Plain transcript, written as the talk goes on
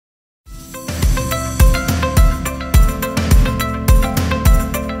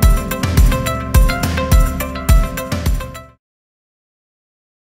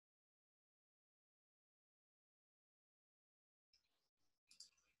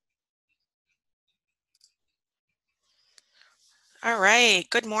All right.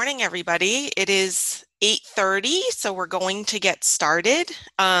 Good morning, everybody. It is 8:30, so we're going to get started.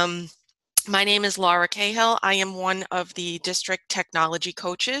 My name is Laura Cahill. I am one of the district technology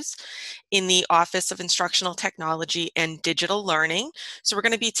coaches in the Office of Instructional Technology and Digital Learning. So we're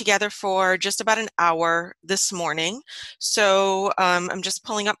going to be together for just about an hour this morning. So I'm just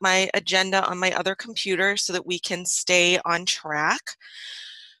pulling up my agenda on my other computer so that we can stay on track.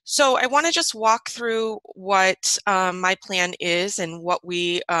 So I want to just walk through what my plan is and what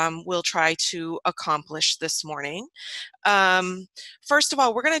we will try to accomplish this morning. Um, First of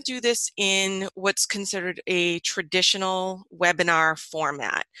all, we're going to do this in what's considered a traditional webinar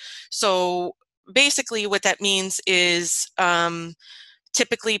format. So basically what that means is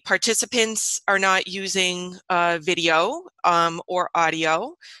typically, participants are not using video or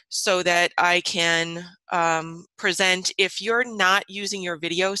audio so that I can present. If you're not using your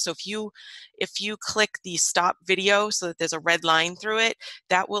video, so if you click the stop video so that there's a red line through it,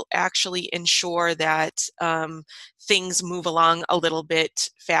 that will actually ensure that things move along a little bit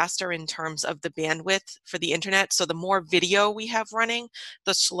faster in terms of the bandwidth for the internet. So the more video we have running,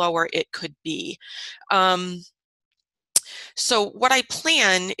 the slower it could be. So what I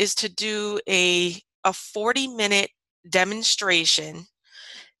plan is to do a 40-minute demonstration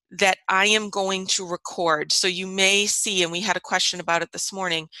that I am going to record. So you may see, and we had a question about it this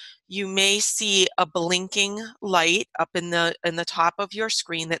morning, you may see a blinking light up in the top of your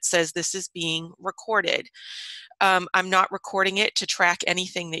screen that says this is being recorded. I'm not recording it to track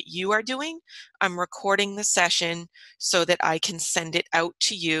anything that you are doing. I'm recording the session so that I can send it out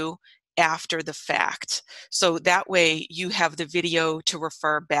to you after the fact. So that way you have the video to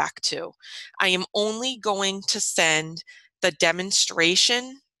refer back to. I am only going to send the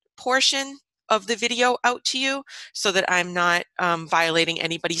demonstration portion of the video out to you so that I'm not violating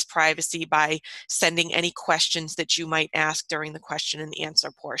anybody's privacy by sending any questions that you might ask during the question and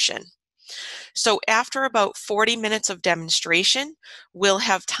answer portion. So after about 40 minutes of demonstration, we'll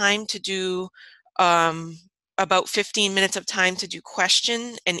have time to do about 15 minutes of time to do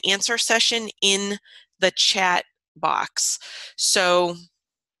question and answer session in the chat box. So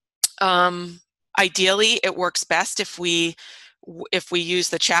ideally, it works best if we use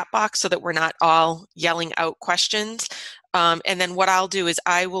the chat box so that we're not all yelling out questions. And then what I'll do is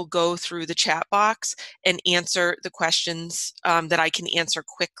I will go through the chat box and answer the questions that I can answer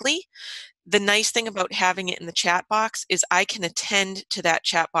quickly. The nice thing about having it in the chat box is I can attend to that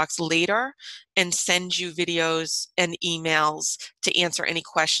chat box later and send you videos and emails to answer any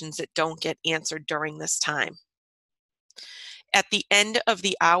questions that don't get answered during this time. At the end of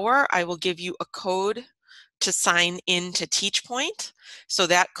the hour, I will give you a code to sign in to TeachPoint. So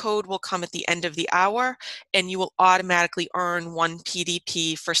that code will come at the end of the hour, and you will automatically earn 1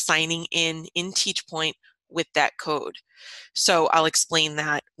 PDP for signing in TeachPoint with that code. So I'll explain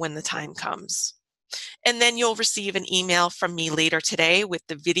that when the time comes. And then you'll receive an email from me later today with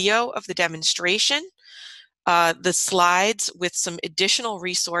the video of the demonstration, the slides with some additional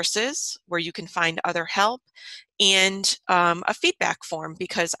resources where you can find other help, and a feedback form,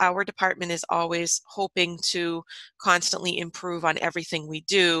 because our department is always hoping to constantly improve on everything we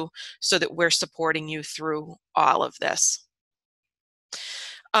do so that we're supporting you through all of this.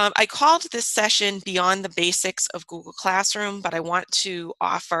 I called this session Beyond the Basics of Google Classroom, but I want to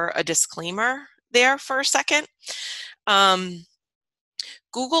offer a disclaimer there for a second.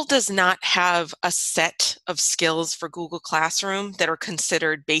 Google does not have a set of skills for Google Classroom that are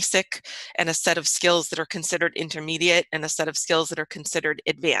considered basic, and a set of skills that are considered intermediate, and a set of skills that are considered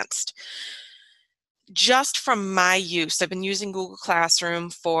advanced. Just from my use, I've been using Google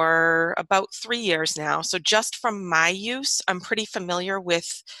Classroom for about 3 years now. So just from my use, I'm pretty familiar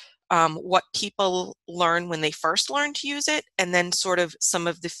with what people learn when they first learn to use it, and then sort of some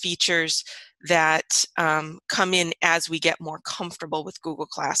of the features that come in as we get more comfortable with Google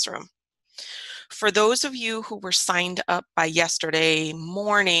Classroom. For those of you who were signed up by yesterday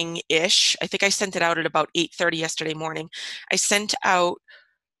morning-ish, I think I sent it out at about 8:30 yesterday morning, I sent out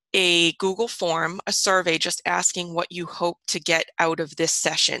a Google form, a survey, just asking what you hope to get out of this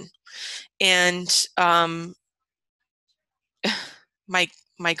session. And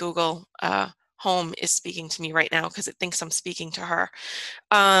my Google Home is speaking to me right now because it thinks I'm speaking to her.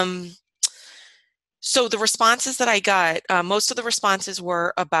 So the responses that I got, most of the responses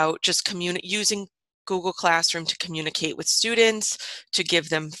were about just using Google Classroom to communicate with students, to give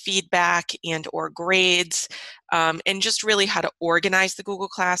them feedback and or grades, and just really how to organize the Google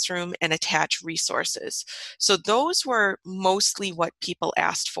Classroom and attach resources. So those were mostly what people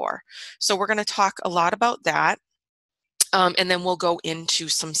asked for. So we're going to talk a lot about that, and then we'll go into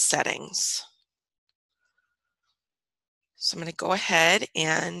some settings. So I'm going to go ahead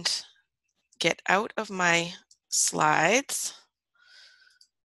and get out of my slides.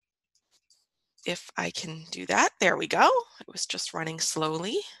 If I can do that, there we go. It was just running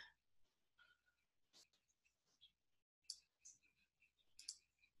slowly.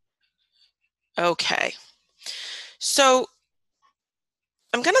 Okay, so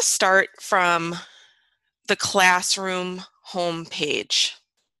I'm going to start from the classroom homepage.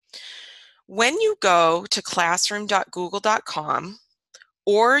 When you go to classroom.google.com,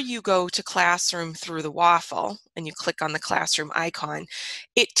 or you go to Classroom through the waffle and you click on the classroom icon,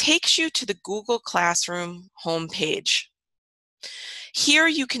 it takes you to the Google Classroom homepage. Here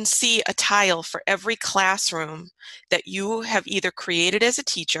you can see a tile for every classroom that you have either created as a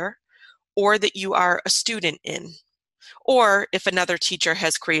teacher or that you are a student in, or if another teacher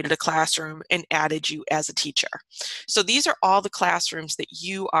has created a classroom and added you as a teacher. So these are all the classrooms that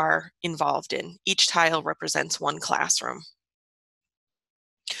you are involved in. Each tile represents one classroom.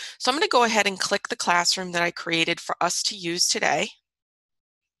 So I'm going to go ahead and click the classroom that I created for us to use today.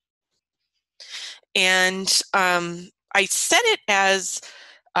 And I set it as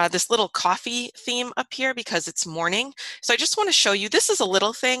this little coffee theme up here because it's morning. So I just want to show you, this is a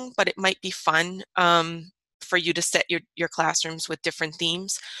little thing, but it might be fun for you to set your classrooms with different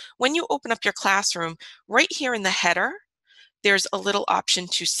themes. When you open up your classroom, right here in the header, there's a little option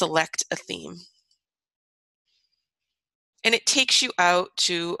to select a theme. And it takes you out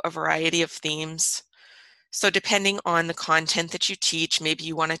to a variety of themes. So depending on the content that you teach, maybe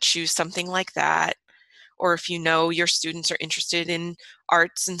you want to choose something like that. Or if you know your students are interested in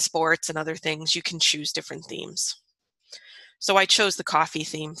arts and sports and other things, you can choose different themes. So I chose the coffee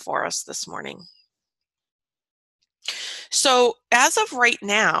theme for us this morning. So as of right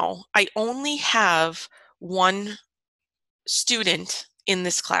now, I only have one student in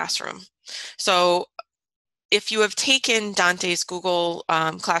this classroom. So if you have taken Dante's Google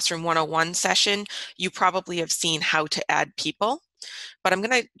Classroom 101 session, you probably have seen how to add people, but I'm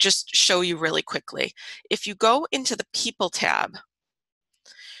going to just show you really quickly. If you go into the People tab,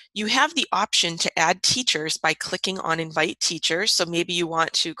 you have the option to add teachers by clicking on Invite Teachers. So maybe you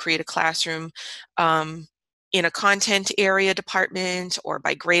want to create a classroom in a content area department or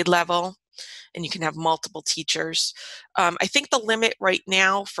by grade level, and you can have multiple teachers. I think the limit right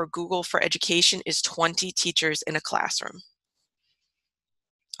now for Google for Education is 20 teachers in a classroom.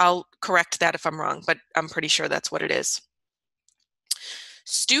 I'll correct that if I'm wrong, but I'm pretty sure that's what it is.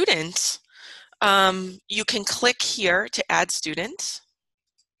 Students, you can click here to add students.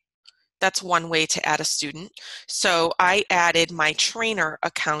 That's one way to add a student. So I added my trainer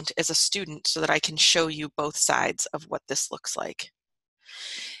account as a student so that I can show you both sides of what this looks like.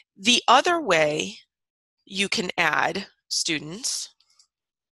 The other way you can add students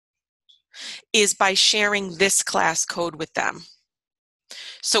is by sharing this class code with them.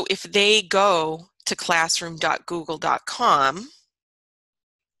 So if they go to classroom.google.com, I'll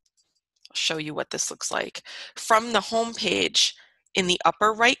show you what this looks like. From the home page, in the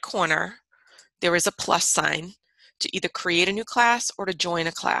upper right corner, there is a plus sign to either create a new class or to join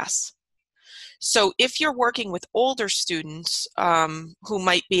a class. So if you're working with older students who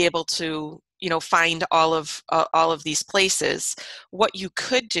might be able to, find all of these places, what you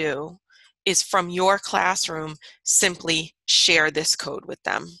could do is from your classroom simply share this code with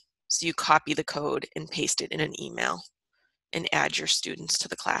them. So you copy the code and paste it in an email and add your students to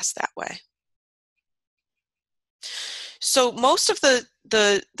the class that way. So most of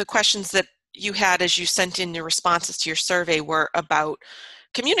the questions that you had as you sent in your responses to your survey were about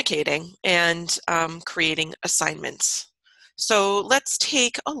communicating and creating assignments. So let's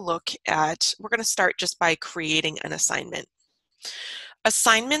take a look at, we're going to start just by creating an assignment.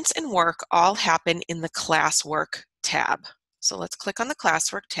 Assignments and work all happen in the classwork tab. So let's click on the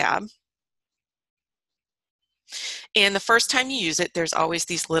classwork tab. And the first time you use it, there's always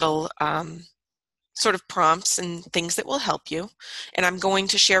these little sort of prompts and things that will help you. And I'm going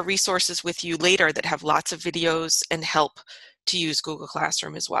to share resources with you later that have lots of videos and help to use Google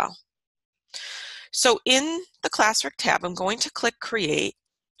Classroom as well. So in the Classwork tab, I'm going to click Create,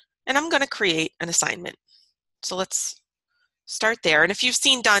 and I'm going to create an assignment. So let's start there. And if you've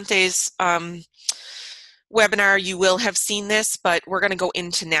seen Dante's webinar, you will have seen this, but we're going to go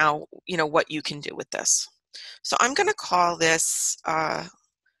into now, what you can do with this. So I'm going to call this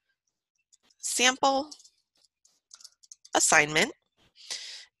sample assignment,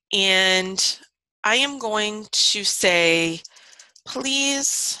 and I am going to say,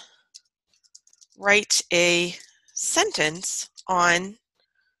 please write a sentence on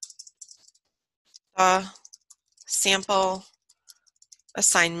the sample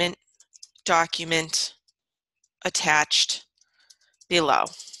assignment document attached below.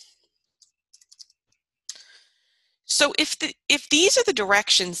 So if these are the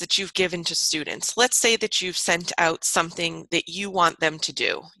directions that you've given to students, let's say that you've sent out something that you want them to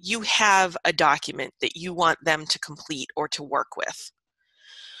do. You have a document that you want them to complete or to work with.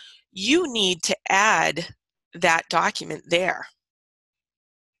 You need to add that document there.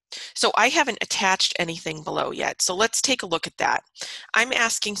 So I haven't attached anything below yet. So let's take a look at that. I'm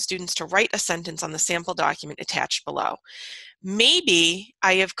asking students to write a sentence on the sample document attached below. Maybe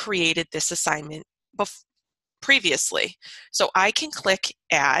I have created this assignment previously. So I can click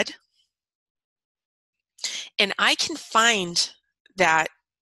Add, and I can find that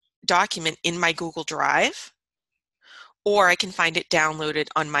document in my Google Drive, or I can find it downloaded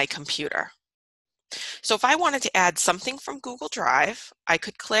on my computer. So if I wanted to add something from Google Drive, I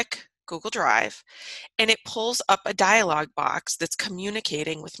could click Google Drive, and it pulls up a dialog box that's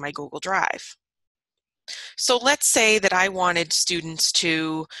communicating with my Google Drive. So let's say that I wanted students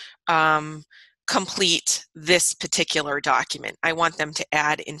to complete this particular document. I want them to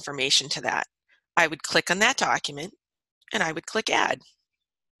add information to that. I would click on that document, and I would click Add.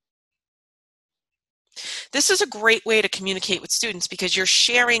 This is a great way to communicate with students because you're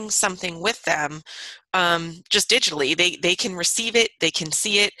sharing something with them just digitally. They can receive it, they can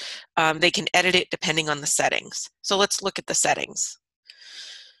see it, they can edit it depending on the settings. So let's look at the settings.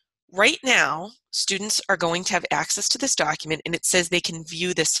 Right now, students are going to have access to this document, and it says they can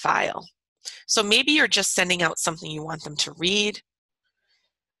view this file. So maybe you're just sending out something you want them to read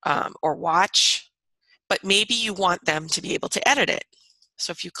or watch, but maybe you want them to be able to edit it.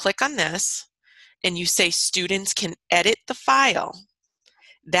 So if you click on this and you say students can edit the file,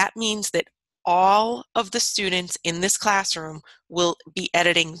 that means that all of the students in this classroom will be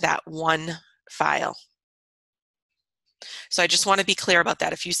editing that one file. So I just want to be clear about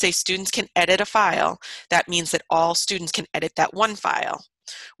that. If you say students can edit a file, that means that all students can edit that one file,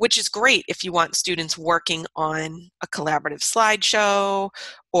 which is great if you want students working on a collaborative slideshow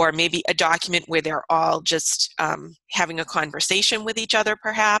or maybe a document where they're all just having a conversation with each other,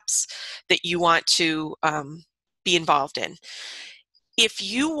 perhaps, that you want to be involved in. If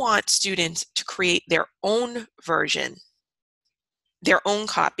you want students to create their own version, their own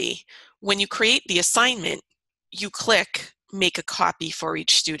copy, when you create the assignment, you click Make a Copy for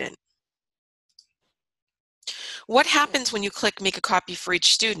each student. What happens when you click Make a Copy for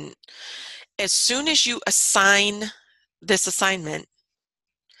each student? As soon as you assign this assignment,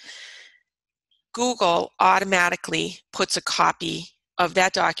 Google automatically puts a copy of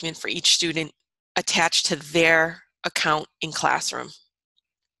that document for each student attached to their account in Classroom.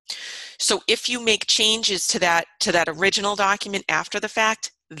 So if you make changes to that original document after the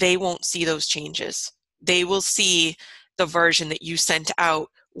fact, they won't see those changes. They will see the version that you sent out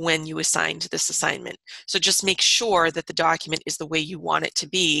when you assigned this assignment. So just make sure that the document is the way you want it to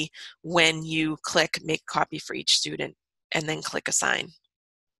be when you click Make Copy for each student and then click Assign.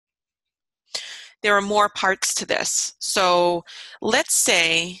 There are more parts to this. So let's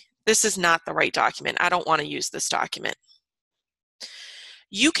say this is not the right document. I don't want to use this document.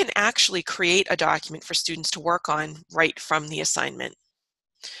 You can actually create a document for students to work on right from the assignment.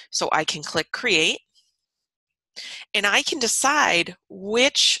 So I can click Create, and I can decide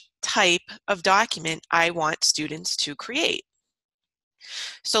which type of document I want students to create.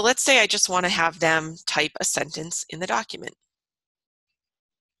 So let's say I just want to have them type a sentence in the document.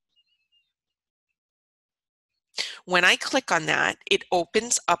 When I click on that, it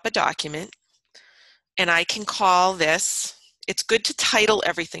opens up a document, and I can call this, it's good to title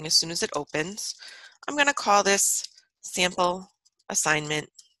everything as soon as it opens. I'm going to call this Sample Assignment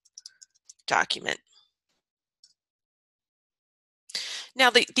Document. Now,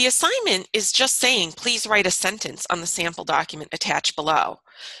 the assignment is just saying, please write a sentence on the sample document attached below.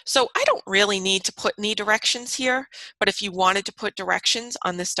 So I don't really need to put any directions here, but if you wanted to put directions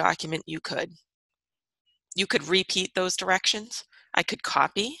on this document, you could. You could repeat those directions. I could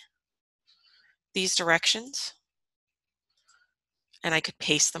copy these directions, and I could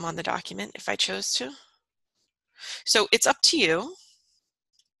paste them on the document if I chose to. So it's up to you.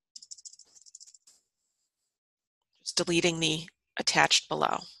 Just deleting the attached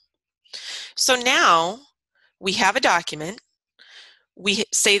below. So now we have a document. We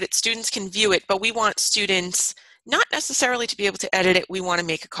say that students can view it, but we want students not necessarily to be able to edit it. We want to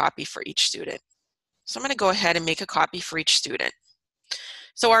make a copy for each student. So I'm going to go ahead and make a copy for each student.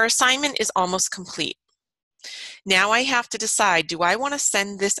 So our assignment is almost complete. Now I have to decide, do I want to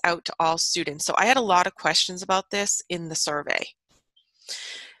send this out to all students? So I had a lot of questions about this in the survey.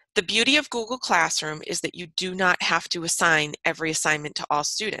 The beauty of Google Classroom is that you do not have to assign every assignment to all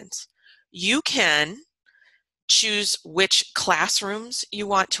students. You can choose which classrooms you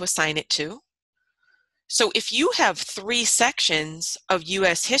want to assign it to. So if you have 3 sections of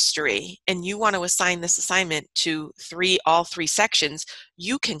US history and you want to assign this assignment to all three sections,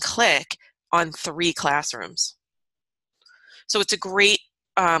 you can click on 3 classrooms. So it's a great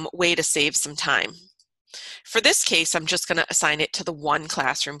way to save some time. For this case, I'm just going to assign it to the one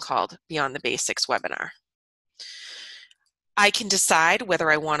classroom called Beyond the Basics webinar. I can decide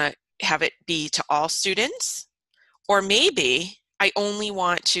whether I want to have it be to all students, or maybe I only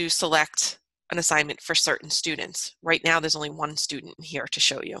want to select an assignment for certain students. Right now, there's only one student here to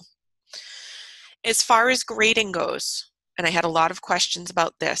show you. As far as grading goes, and I had a lot of questions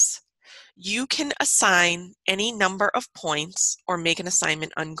about this, you can assign any number of points or make an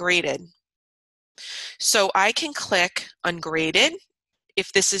assignment ungraded. So I can click ungraded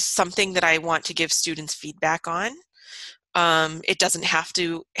if this is something that I want to give students feedback on. It doesn't have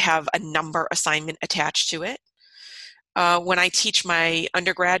to have a number assignment attached to it. When I teach my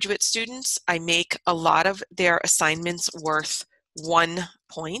undergraduate students, I make a lot of their assignments worth 1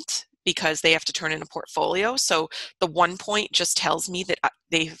 point because they have to turn in a portfolio. So the 1 point just tells me that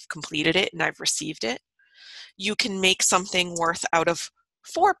they've completed it and I've received it. You can make something worth out of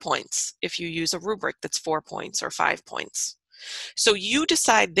 4 points if you use a rubric that's 4 points or 5 points. So you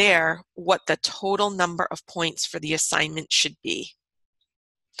decide there what the total number of points for the assignment should be.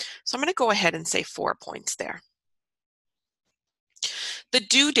 So I'm going to go ahead and say 4 points there. The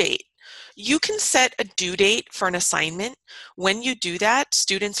due date. You can set a due date for an assignment. When you do that,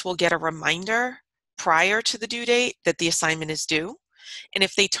 students will get a reminder prior to the due date that the assignment is due. And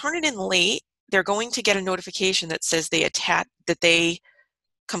if they turn it in late, they're going to get a notification that says that they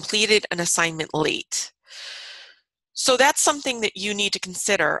completed an assignment late. So that's something that you need to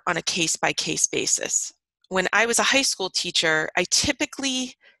consider on a case-by-case basis. When I was a high school teacher, I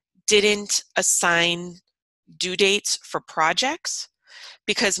typically didn't assign due dates for projects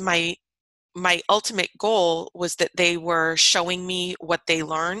because my ultimate goal was that they were showing me what they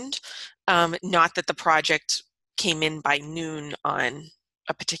learned, not that the project came in by noon on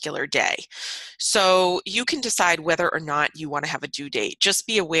a particular day. So you can decide whether or not you want to have a due date. Just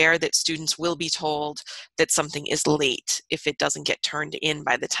be aware that students will be told that something is late if it doesn't get turned in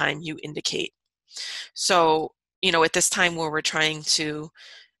by the time you indicate. So, at this time where we're trying to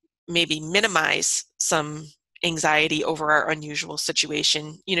maybe minimize some anxiety over our unusual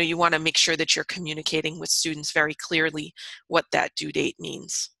situation, you want to make sure that you're communicating with students very clearly what that due date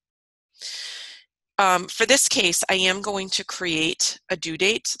means. For this case, I am going to create a due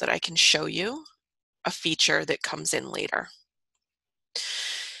date so that I can show you a feature that comes in later.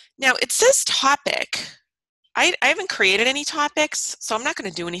 Now it says topic. I haven't created any topics, so I'm not going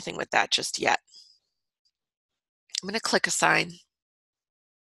to do anything with that just yet. I'm going to click assign.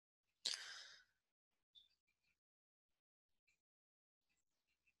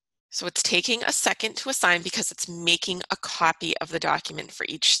 So it's taking a second to assign because it's making a copy of the document for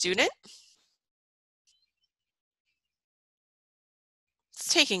each student.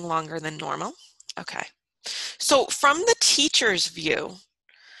 It's taking longer than normal. Okay. So from the teacher's view,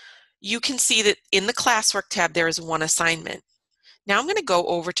 you can see that in the classwork tab, there is one assignment. Now I'm going to go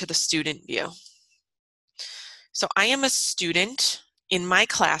over to the student view. So I am a student in my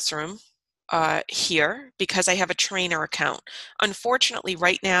classroom here because I have a trainer account. Unfortunately,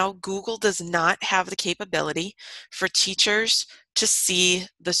 right now, Google does not have the capability for teachers to see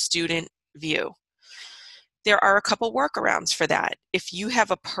the student view. There are a couple workarounds for that. If you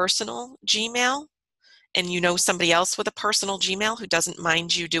have a personal Gmail and you know somebody else with a personal Gmail who doesn't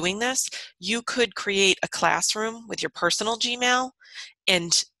mind you doing this, you could create a classroom with your personal Gmail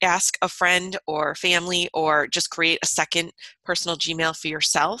and ask a friend or family or just create a second personal Gmail for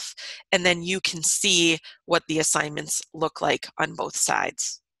yourself, and then you can see what the assignments look like on both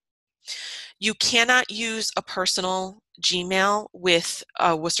sides. You cannot use a personal Gmail with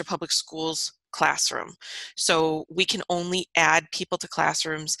Worcester Public Schools classroom. So we can only add people to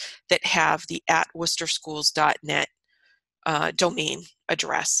classrooms that have the @worcesterschools.net domain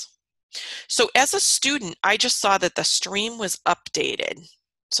address. So as a student, I just saw that the stream was updated.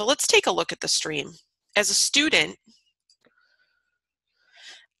 So let's take a look at the stream. As a student,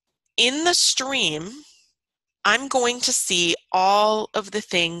 in the stream, I'm going to see all of the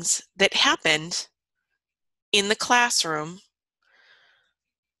things that happened in the classroom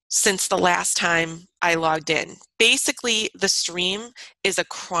since the last time I logged in. Basically, the stream is a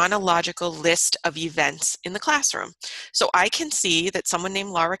chronological list of events in the classroom. So I can see that someone named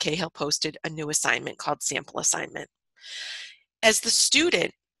Laura Cahill posted a new assignment called Sample Assignment. As the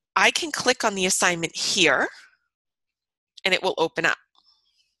student, I can click on the assignment here and it will open up.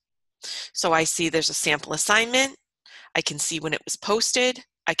 So I see there's a sample assignment. I can see when it was posted.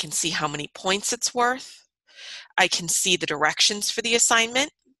 I can see how many points it's worth. I can see the directions for the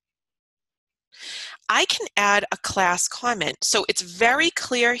assignment. I can add a class comment. So it's very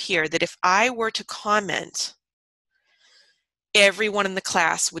clear here that if I were to comment, everyone in the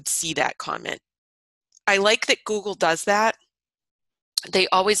class would see that comment. I like that Google does that. They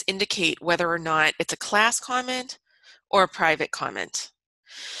always indicate whether or not it's a class comment or a private comment.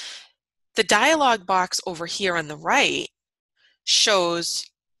 The dialog box over here on the right shows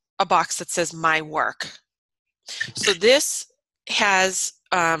a box that says My Work. So this has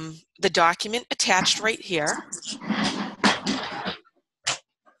the document attached right here.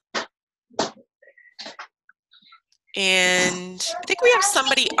 And I think we have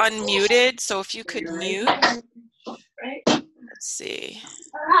somebody unmuted, so if you could mute. Let's see.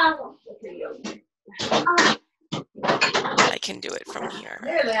 I can do it from here.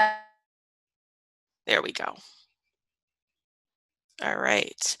 There we go. All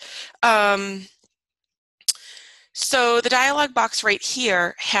right. So the dialog box right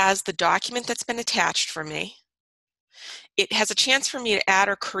here has the document that's been attached for me. It has a chance for me to add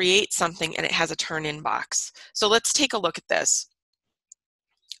or create something, and it has a turn in box. So let's take a look at this.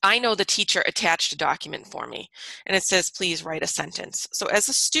 I know the teacher attached a document for me, and it says, please write a sentence. So as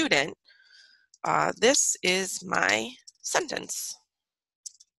a student, this is my sentence.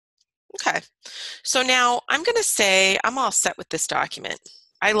 Okay, so now I'm going to say I'm all set with this document.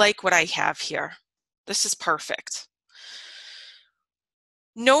 I like what I have here. This is perfect.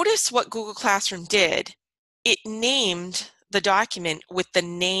 Notice what Google Classroom did. It named the document with the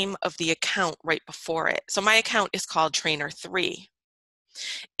name of the account right before it. So my account is called Trainer 3.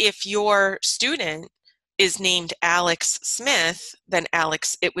 If your student is named Alex Smith, then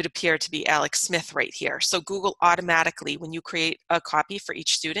it would appear to be Alex Smith right here. So Google automatically, when you create a copy for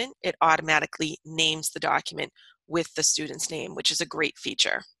each student, it automatically names the document with the student's name, which is a great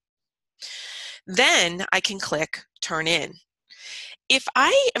feature. Then I can click Turn In. If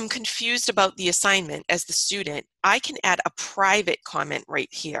I am confused about the assignment as the student, I can add a private comment right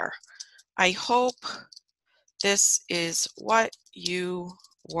here. I hope this is what you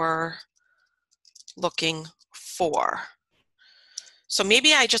were looking for. So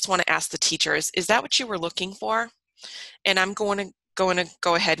maybe I just want to ask the teachers, is that what you were looking for? And I'm going to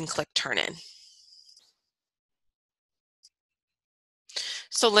go ahead and click Turn In.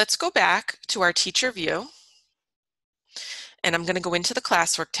 So let's go back to our teacher view. And I'm going to go into the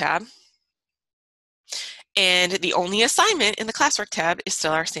classwork tab. And the only assignment in the classwork tab is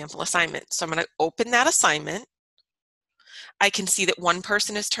still our sample assignment. So I'm going to open that assignment. I can see that one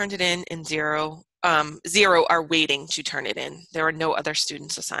person has turned it in and zero are waiting to turn it in. There are no other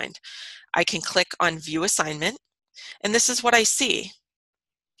students assigned. I can click on View Assignment, and this is what I see.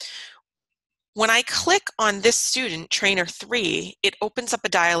 When I click on this student, Trainer 3, it opens up a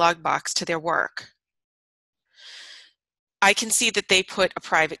dialog box to their work. I can see that they put a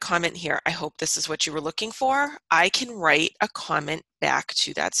private comment here. I hope this is what you were looking for. I can write a comment back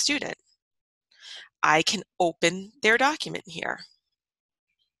to that student. I can open their document here.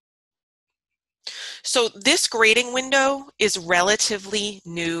 So this grading window is relatively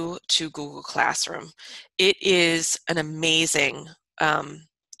new to Google Classroom. It is an amazing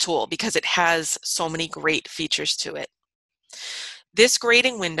tool because it has so many great features to it. This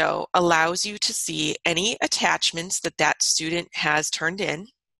grading window allows you to see any attachments that that student has turned in.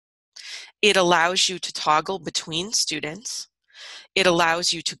 It allows you to toggle between students. It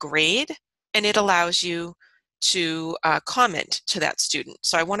allows you to grade, and it allows you to comment to that student.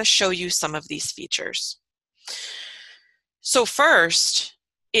 So I want to show you some of these features. So first,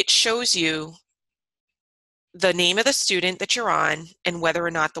 it shows you the name of the student that you're on and whether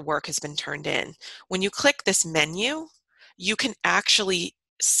or not the work has been turned in. When you click this menu, you can actually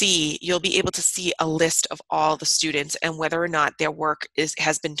see, you'll be able to see a list of all the students and whether or not their work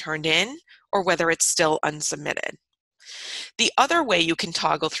has been turned in or whether it's still unsubmitted. The other way you can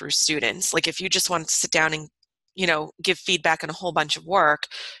toggle through students, like if you just want to sit down and give feedback on a whole bunch of work,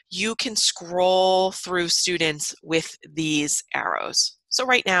 you can scroll through students with these arrows. So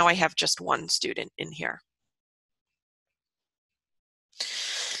right now I have just one student in here.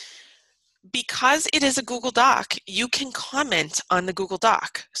 Because it is a Google Doc, you can comment on the Google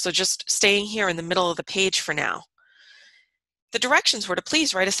Doc. So just staying here in the middle of the page for now. The directions were to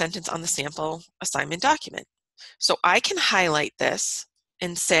please write a sentence on the sample assignment document. So I can highlight this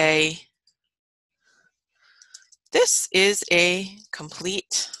and say, this is a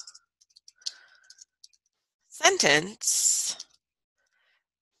complete sentence,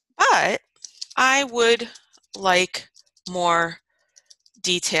 but I would like more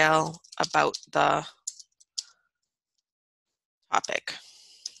detail about the topic.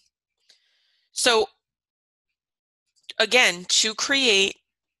 So again, to create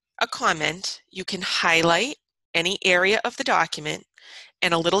a comment, you can highlight any area of the document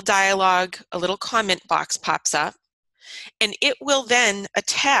and a little dialogue, a little comment box pops up, and it will then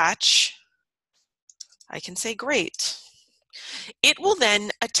attach, I can say great. It will then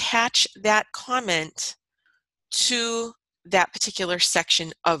attach that comment to that particular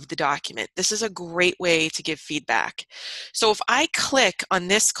section of the document. This is a great way to give feedback. So if I click on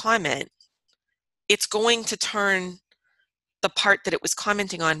this comment, it's going to turn the part that it was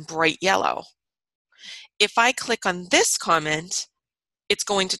commenting on bright yellow. If I click on this comment, it's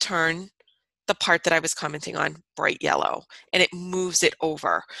going to turn the part that I was commenting on bright yellow, and it moves it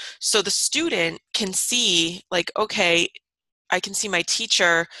over. So the student can see, like, okay, I can see my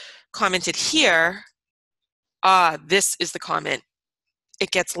teacher commented here. This is the comment.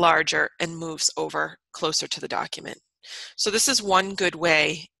 It gets larger and moves over closer to the document. So this is one good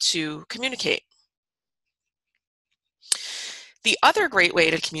way to communicate. The other great way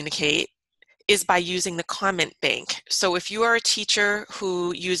to communicate is by using the comment bank. So if you are a teacher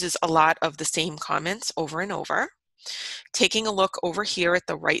who uses a lot of the same comments over and over, taking a look over here at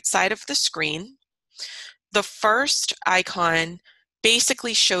the right side of the screen, the first icon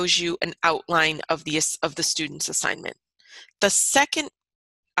basically shows you an outline of the student's assignment. The second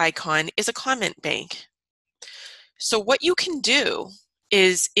icon is a comment bank. So what you can do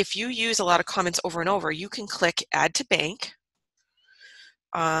is, if you use a lot of comments over and over, you can click Add to Bank.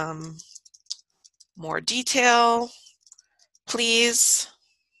 More detail, please.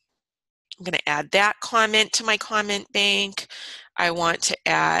 I'm going to add that comment to my comment bank. I want to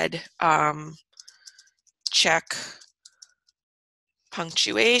add check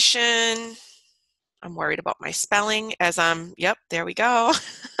punctuation. I'm worried about my spelling as yep, there we go.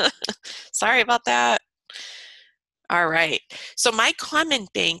 Sorry about that. All right, so my comment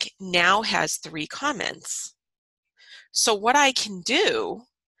bank now has 3 comments. So what I can do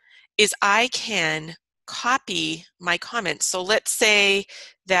is I can copy my comments. So let's say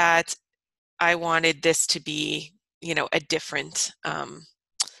that I wanted this to be, a different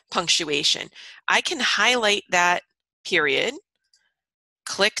punctuation. I can highlight that period,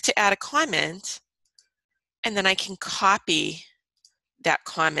 click to add a comment, and then I can copy that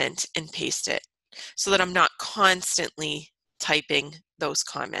comment and paste it so that I'm not constantly typing those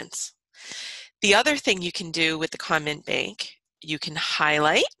comments. The other thing you can do with the comment bank, you can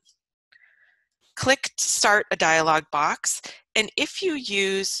highlight, click to start a dialog box, and if you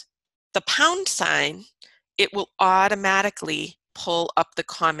use the pound sign, it will automatically pull up the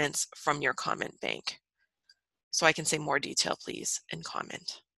comments from your comment bank. So I can say more detail, please, and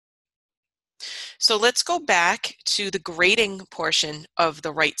comment. So let's go back to the grading portion of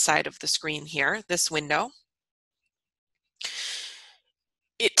the right side of the screen here, this window.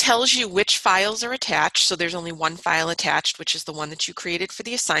 It tells you which files are attached, so there's only one file attached, which is the one that you created for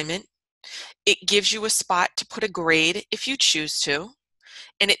the assignment. It gives you a spot to put a grade if you choose to,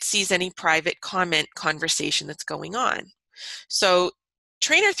 and it sees any private comment conversation that's going on. So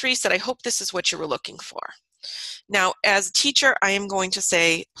Trainer 3 said, I hope this is what you were looking for. Now, as a teacher, I am going to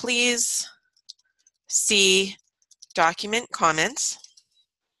say, please see document comments,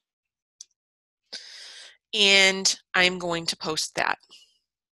 and I'm going to post that.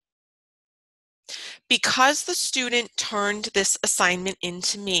 Because the student turned this assignment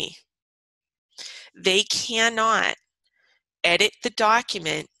into me, they cannot edit the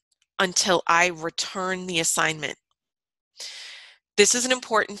document until I return the assignment. This is an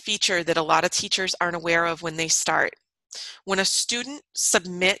important feature that a lot of teachers aren't aware of when they start. When a student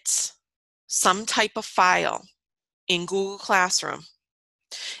submits some type of file in Google Classroom,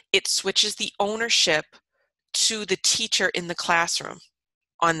 it switches the ownership to the teacher in the classroom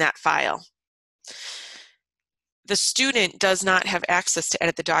on that file. The student does not have access to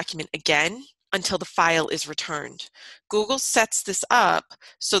edit the document again until the file is returned. Google sets this up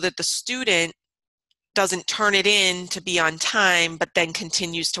so that the student doesn't turn it in to be on time, but then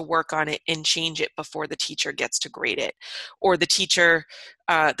continues to work on it and change it before the teacher gets to grade it. Or the teacher,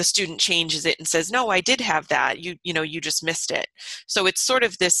 the student changes it and says, no, I did have that, you just missed it. So it's sort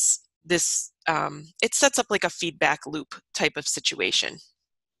of this it sets up like a feedback loop type of situation.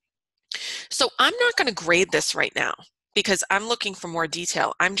 So I'm not going to grade this right now because I'm looking for more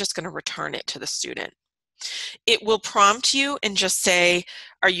detail. I'm just going to return it to the student. It will prompt you and just say,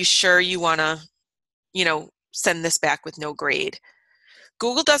 are you sure you want to send this back with no grade?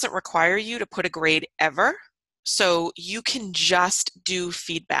 Google doesn't require you to put a grade ever, so you can just do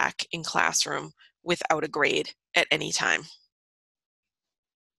feedback in Classroom without a grade at any time.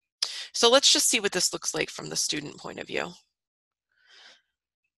 So let's just see what this looks like from the student point of view.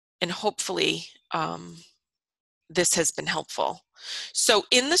 And hopefully this has been helpful. So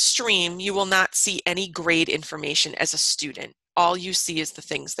in the stream, you will not see any grade information as a student. All you see is the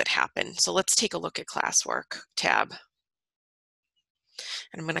things that happen. So let's take a look at classwork tab.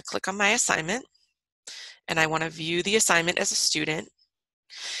 And I'm going to click on my assignment, and I want to view the assignment as a student.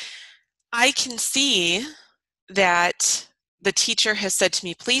 I can see that the teacher has said to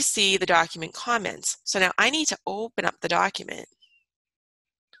me, please see the document comments. So now I need to open up the document,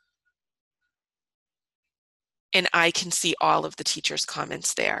 and I can see all of the teacher's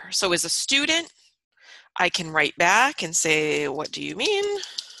comments there. So as a student, I can write back and say, what do you mean?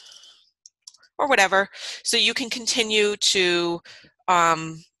 Or whatever. So you can continue to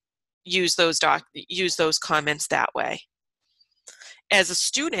use those comments that way. As a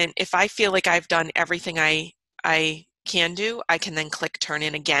student, if I feel like I've done everything I can do, I can then click turn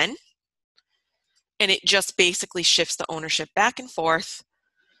in again. And it just basically shifts the ownership back and forth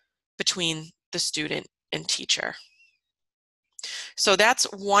between the student and teacher. So that's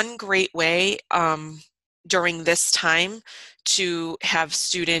one great way during this time to have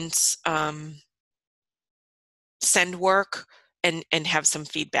students send work and have some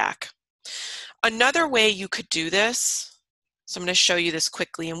feedback. Another way you could do this, so I'm going to show you this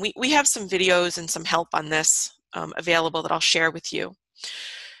quickly, and we have some videos and some help on this available that I'll share with you.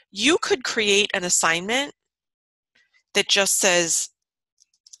 You could create an assignment that just says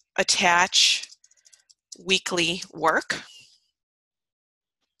attach weekly work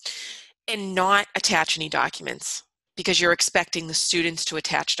and not attach any documents, because you're expecting the students to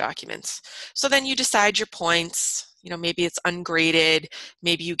attach documents. So then you decide your points. You know, maybe it's ungraded,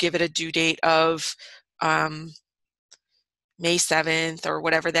 maybe you give it a due date of May 7th or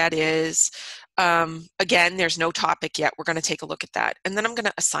whatever that is. Again, there's no topic yet. We're going to take a look at that. And then I'm going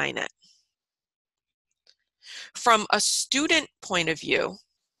to assign it. From a student point of view,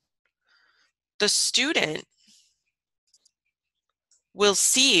 the student will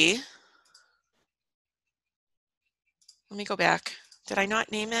see, let me go back. Did I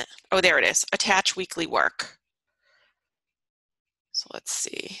not name it? Oh, there it is, attach weekly work. So let's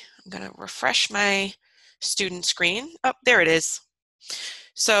see, I'm going to refresh my student screen. Oh, there it is.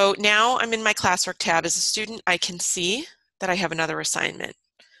 So now I'm in my classwork tab. As a student, I can see that I have another assignment.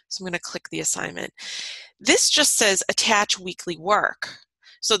 So I'm going to click the assignment. This just says attach weekly work.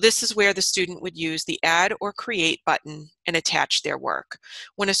 So this is where the student would use the add or create button and attach their work.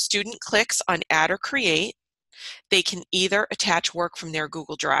 When a student clicks on add or create, they can either attach work from their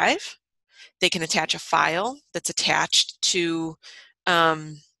Google Drive, they can attach a file that's attached to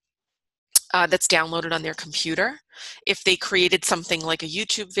that's downloaded on their computer. If they created something like a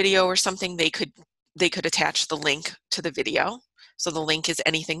YouTube video or something, they could attach the link to the video. So the link is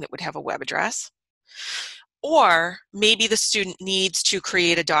anything that would have a web address. Or maybe the student needs to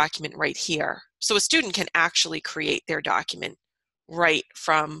create a document right here. So a student can actually create their document right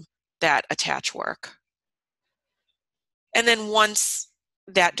from that attach work. And then once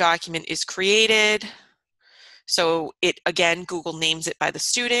that document is created, so it, again, Google names it by the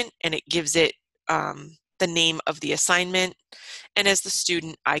student and it gives it the name of the assignment. And as the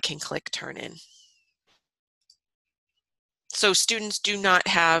student, I can click turn in. So teachers do not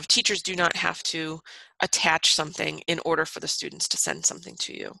have to attach something in order for the students to send something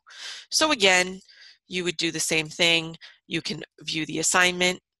to you. So again, you would do the same thing. You can view the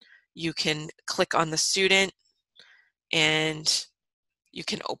assignment, you can click on the student, and you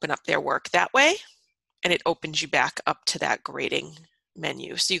can open up their work that way, and it opens you back up to that grading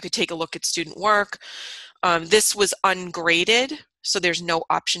menu. So you could take a look at student work. This was ungraded, so there's no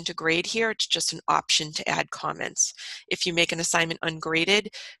option to grade here. It's just an option to add comments. If you make an assignment ungraded,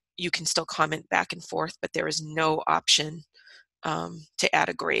 you can still comment back and forth, but there is no option to add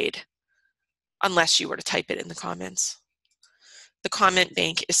a grade unless you were to type it in the comments. The comment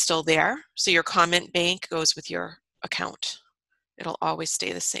bank is still there, so your comment bank goes with your account. It'll always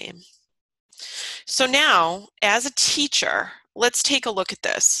stay the same. So now, as a teacher, let's take a look at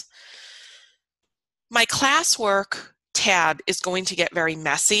this. My classwork tab is going to get very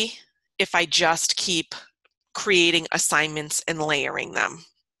messy if I just keep creating assignments and layering them.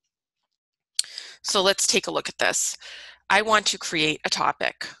 So let's take a look at this. I want to create a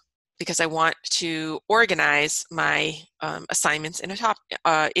topic because I want to organize my assignments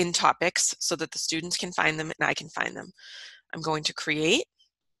in topics so that the students can find them and I can find them. I'm going to create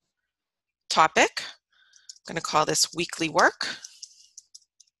topic. I'm going to call this weekly work.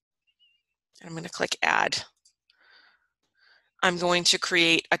 And I'm going to click add. I'm going to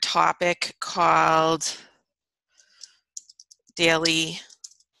create a topic called daily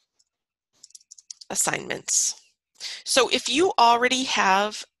assignments. So if you already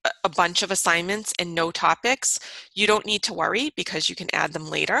have a bunch of assignments and no topics, you don't need to worry because you can add them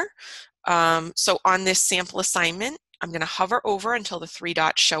later. So on this sample assignment, I'm going to hover over until the 3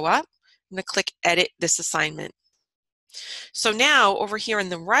 dots show up. I'm going to click Edit this assignment. So now over here on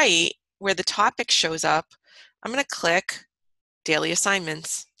the right, where the topic shows up, I'm going to click Daily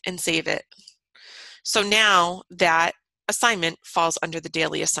Assignments and save it. So now that assignment falls under the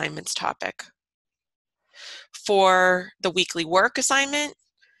Daily Assignments topic. For the weekly work assignment,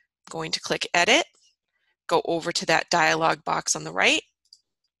 I'm going to click Edit, go over to that dialog box on the right,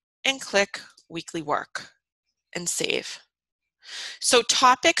 and click Weekly Work and save. So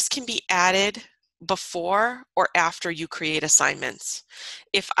topics can be added before or after you create assignments.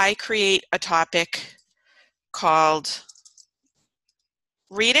 If I create a topic called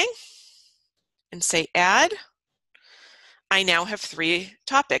Reading and say Add, I now have 3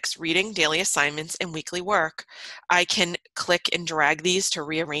 topics: reading, daily assignments, and weekly work. I can click and drag these to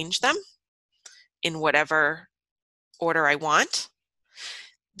rearrange them in whatever order I want.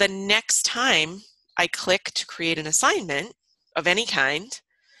 The next time I click to create an assignment of any kind,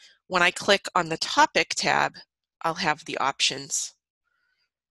 when I click on the topic tab, I'll have the options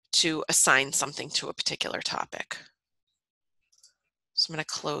to assign something to a particular topic. So I'm going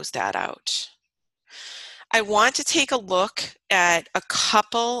to close that out. I want to take a look at a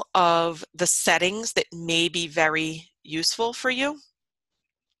couple of the settings that may be very useful for you.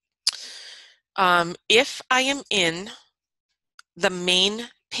 If I am in the main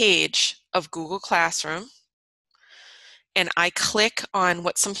page of Google Classroom and I click on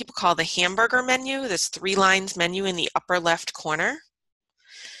what some people call the hamburger menu, this 3 lines menu in the upper left corner,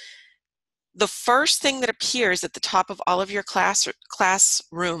 the first thing that appears at the top of all of your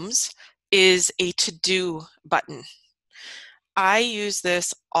classrooms is a to-do button. I use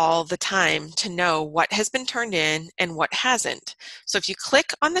this all the time to know what has been turned in and what hasn't. So if you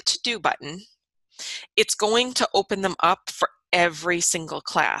click on the to-do button, it's going to open them up for every single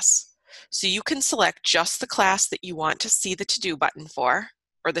class. So you can select just the class that you want to see the to-do button for,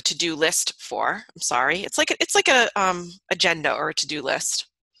 or the to-do list for. I'm sorry. It's like a agenda or a to-do list.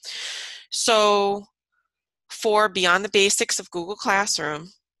 So for Beyond the Basics of Google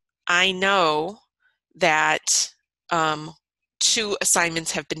Classroom, I know that 2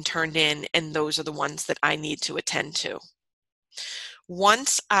 assignments have been turned in, and those are the ones that I need to attend to.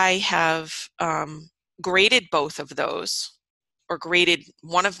 Once I have graded both of those, or graded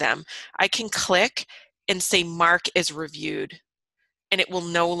one of them, I can click and say Mark as reviewed, and it will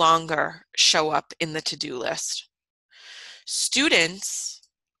no longer show up in the to-do list. Students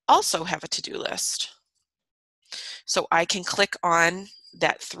also have a to-do list. So I can click on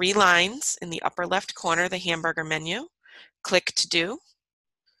that 3 lines in the upper left corner, the hamburger menu, click to do.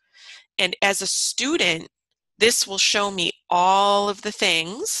 And as a student, this will show me all of the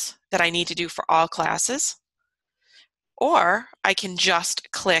things that I need to do for all classes. Or I can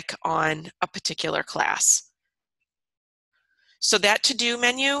just click on a particular class. So that to-do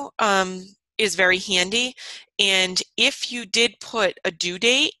menu is very handy. And if you did put a due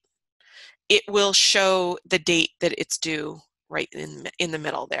date, it will show the date that it's due right in the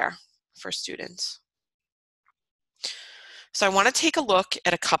middle there for students. So I want to take a look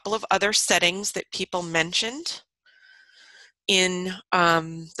at a couple of other settings that people mentioned in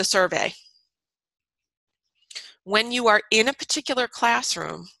the survey. When you are in a particular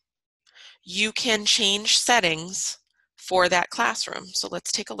classroom, you can change settings for that classroom. So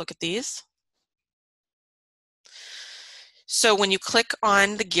let's take a look at these. So when you click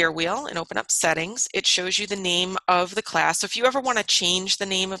on the gear wheel and open up settings, it shows you the name of the class. So if you ever want to change the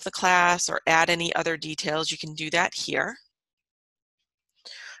name of the class or add any other details, you can do that here.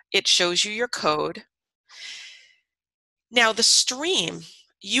 It shows you your code. Now the stream,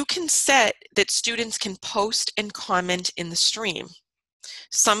 you can set that students can post and comment in the stream.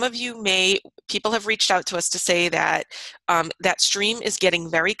 Some of you people have reached out to us to say that that stream is getting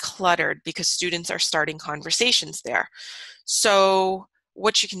very cluttered because students are starting conversations there. So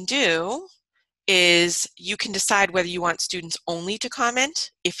what you can do is you can decide whether you want students only to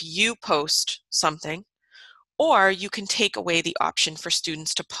comment if you post something, or you can take away the option for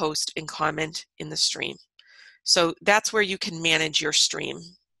students to post and comment in the stream. So that's where you can manage your stream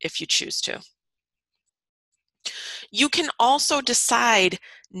if you choose to. You can also decide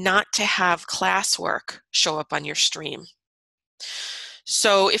not to have classwork show up on your stream.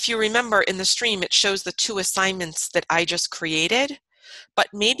 So if you remember in the stream, it shows the 2 assignments that I just created, but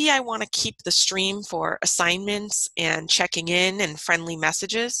maybe I want to keep the stream for assignments and checking in and friendly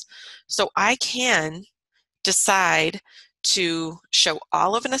messages. So I can decide to show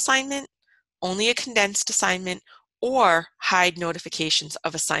all of an assignment only a condensed assignment, or hide notifications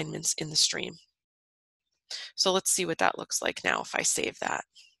of assignments in the stream. So let's see what that looks like now if I save that.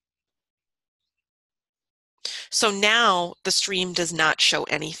 So now the stream does not show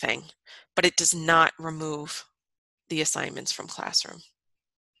anything, but it does not remove the assignments from Classroom.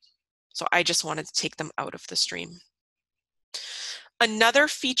 So I just wanted to take them out of the stream. Another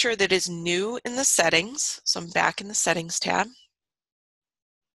feature that is new in the settings, so I'm back in the settings tab,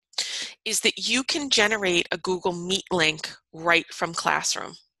 is that you can generate a Google Meet link right from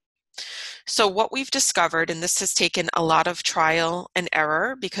Classroom. So what we've discovered, and this has taken a lot of trial and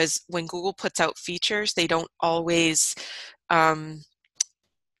error, because when Google puts out features, they don't always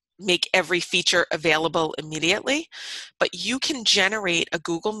make every feature available immediately, but you can generate a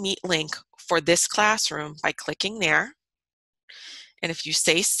Google Meet link for this classroom by clicking there. And if you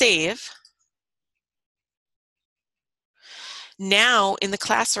say save, now in the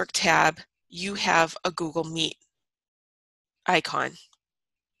Classwork tab, you have a Google Meet icon.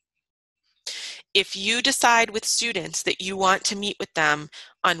 If you decide with students that you want to meet with them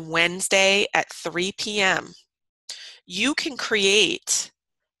on Wednesday at 3 p.m., you can create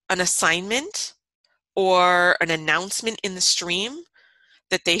an assignment or an announcement in the stream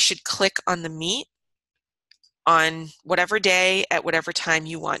that they should click on the Meet on whatever day at whatever time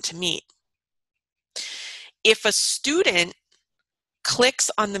you want to meet. If a student clicks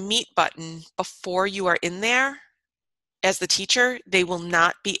on the Meet button before you are in there, as the teacher, they will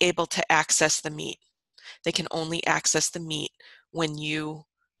not be able to access the Meet. They can only access the Meet when you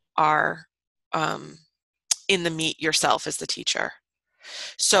are in the Meet yourself as the teacher.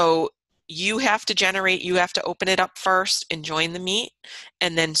 So you have to open it up first and join the Meet,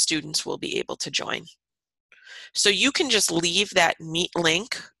 and then students will be able to join. So you can just leave that Meet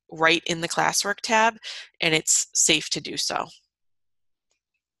link right in the Classwork tab, and it's safe to do so.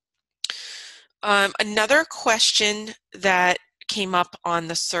 Another question that came up on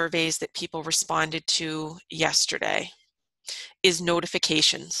the surveys that people responded to yesterday is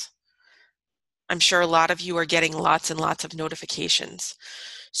notifications. I'm sure a lot of you are getting lots and lots of notifications.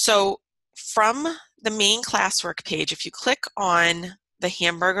 So from the main Classwork page, if you click on the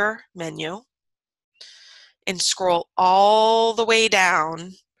hamburger menu and scroll all the way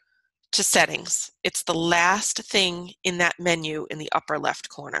down to settings, it's the last thing in that menu in the upper left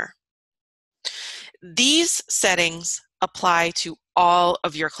corner. These settings apply to all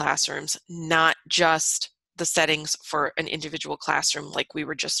of your classrooms, not just the settings for an individual classroom like we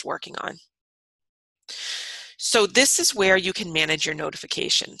were just working on. So this is where you can manage your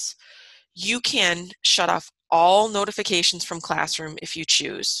notifications. You can shut off all notifications from Classroom if you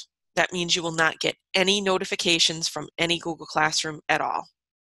choose. That means you will not get any notifications from any Google Classroom at all.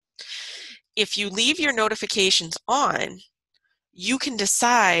 If you leave your notifications on, you can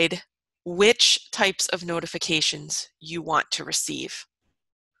decide which types of notifications you want to receive.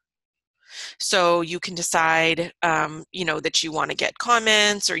 So you can decide, that you want to get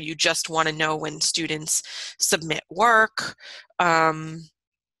comments, or you just want to know when students submit work,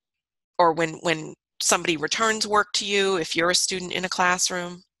 or when somebody returns work to you if you're a student in a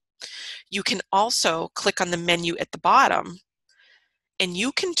classroom. You can also click on the menu at the bottom, and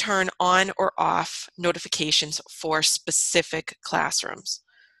you can turn on or off notifications for specific classrooms.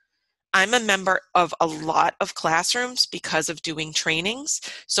 I'm a member of a lot of classrooms because of doing trainings,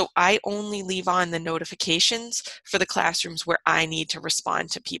 so I only leave on the notifications for the classrooms where I need to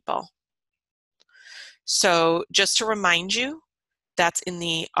respond to people. So just to remind you, that's in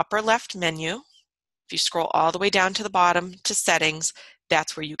the upper left menu. If you scroll all the way down to the bottom to settings,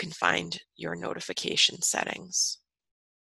 that's where you can find your notification settings.